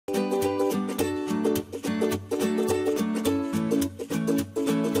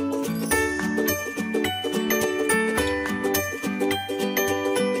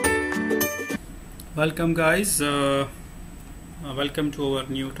Welcome guys, welcome to our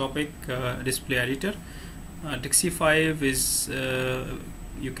new topic, display editor. Digsi 5 is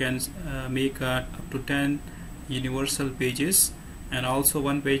you can make up to 10 universal pages, and also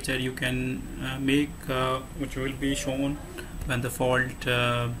one page that you can make which will be shown when the fault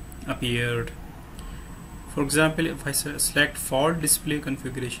appeared. For example, if I select fault display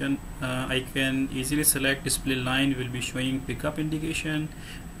configuration, I can easily select display line will be showing pickup indication,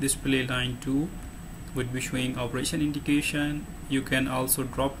 display line 2 would be showing operation indication. You can also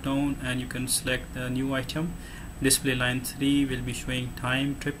drop down and you can select the new item. Display line 3 will be showing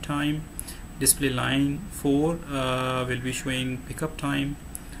time, trip time. Display line 4 will be showing pickup time.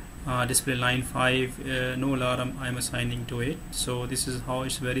 Display line 5 no alarm I am assigning to it. So this is how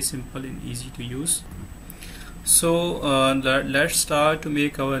it's very simple and easy to use. So let's start to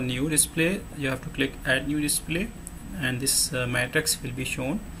make our new display. You have to click add new display, and this matrix will be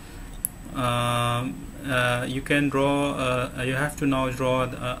shown. You can draw you have to now draw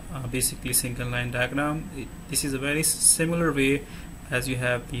basically single line diagram. This is a very similar way as we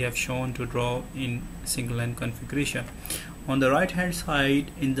have shown to draw in single line configuration. On the right hand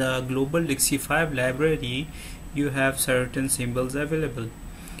side in the global Digsi 5 library, you have certain symbols available.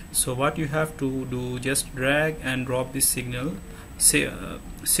 So what you have to do, just drag and drop this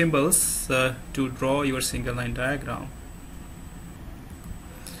symbols to draw your single line diagram.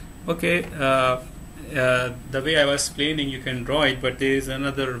 Okay, the way I was explaining, you can draw it, but there is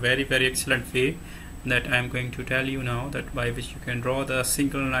another very excellent way that I am going to tell you now, that by which you can draw the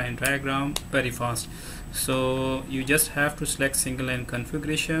single line diagram very fast. So you just have to select single line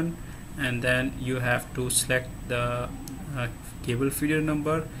configuration, and then you have to select the cable feeder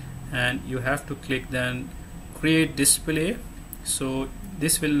number, and you have to click then create display. So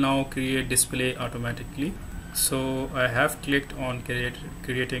this will now create display automatically. So I have clicked on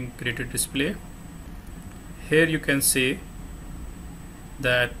created display. Here you can see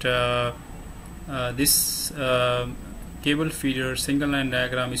that this cable feeder single line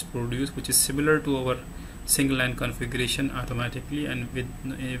diagram is produced, which is similar to our single line configuration automatically and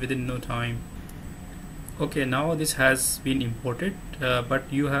within no time. Okay, now this has been imported,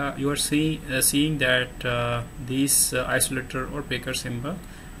 but you are seeing that this isolator or breaker symbol,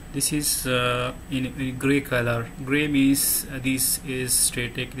 this is in gray color. Gray means this is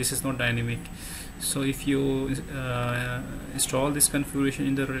static, this is not dynamic. So if you install this configuration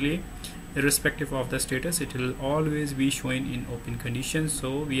in the relay, irrespective of the status, it will always be showing in open conditions.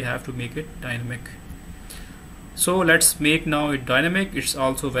 So we have to make it dynamic. So let's make now it dynamic. It's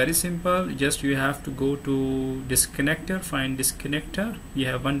also very simple. Just you have to go to disconnector, find disconnector. You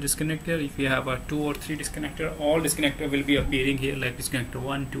have one disconnector. If you have a 2 or 3 disconnector, all disconnector will be appearing here like disconnector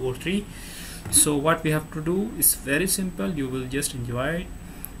 1, 2 or 3. So what we have to do is very simple. You will just enjoy it.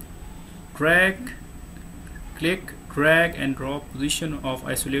 Drag, click, drag and drop position of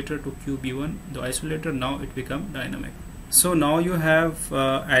isolator to QB1. The isolator, now it become dynamic. So now you have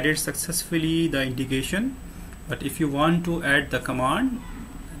added successfully the indication. But if you want to add the command,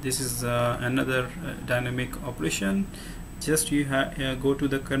 this is another dynamic operation. Just you go to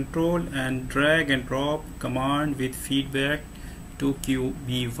the control and drag and drop command with feedback to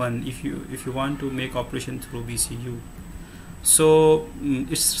QB1 if you want to make operation through VCU. So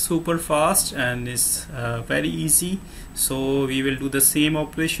it's super fast and it's very easy. So we will do the same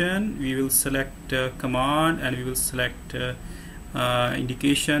operation. We will select command and we will select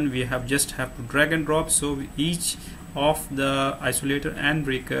indication. We just have to drag and drop. So each of the isolator and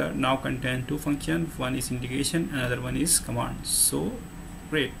breaker now contain 2 functions. One is indication, another one is command. So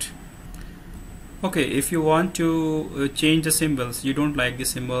great. Okay, if you want to change the symbols, you don't like the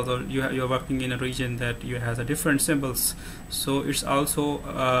symbols, or you are working in a region that you have a different symbols, so it's also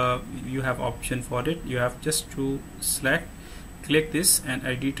you have option for it. You have just to select, click this, and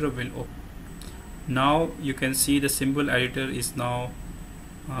editor will open. Now you can see the symbol editor is now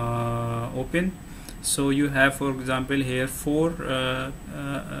open. So you have, for example, here 4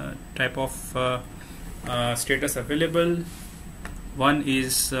 type of status available. One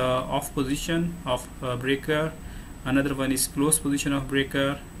is off position of breaker, another one is close position of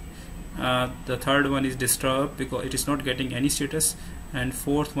breaker, the third one is disturbed because it is not getting any status, and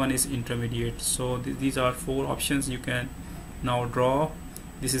fourth one is intermediate. So these are 4 options you can now draw.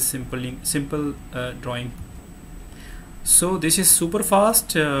 This is simple drawing. So this is super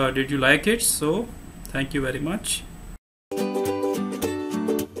fast. Did you like it? So thank you very much.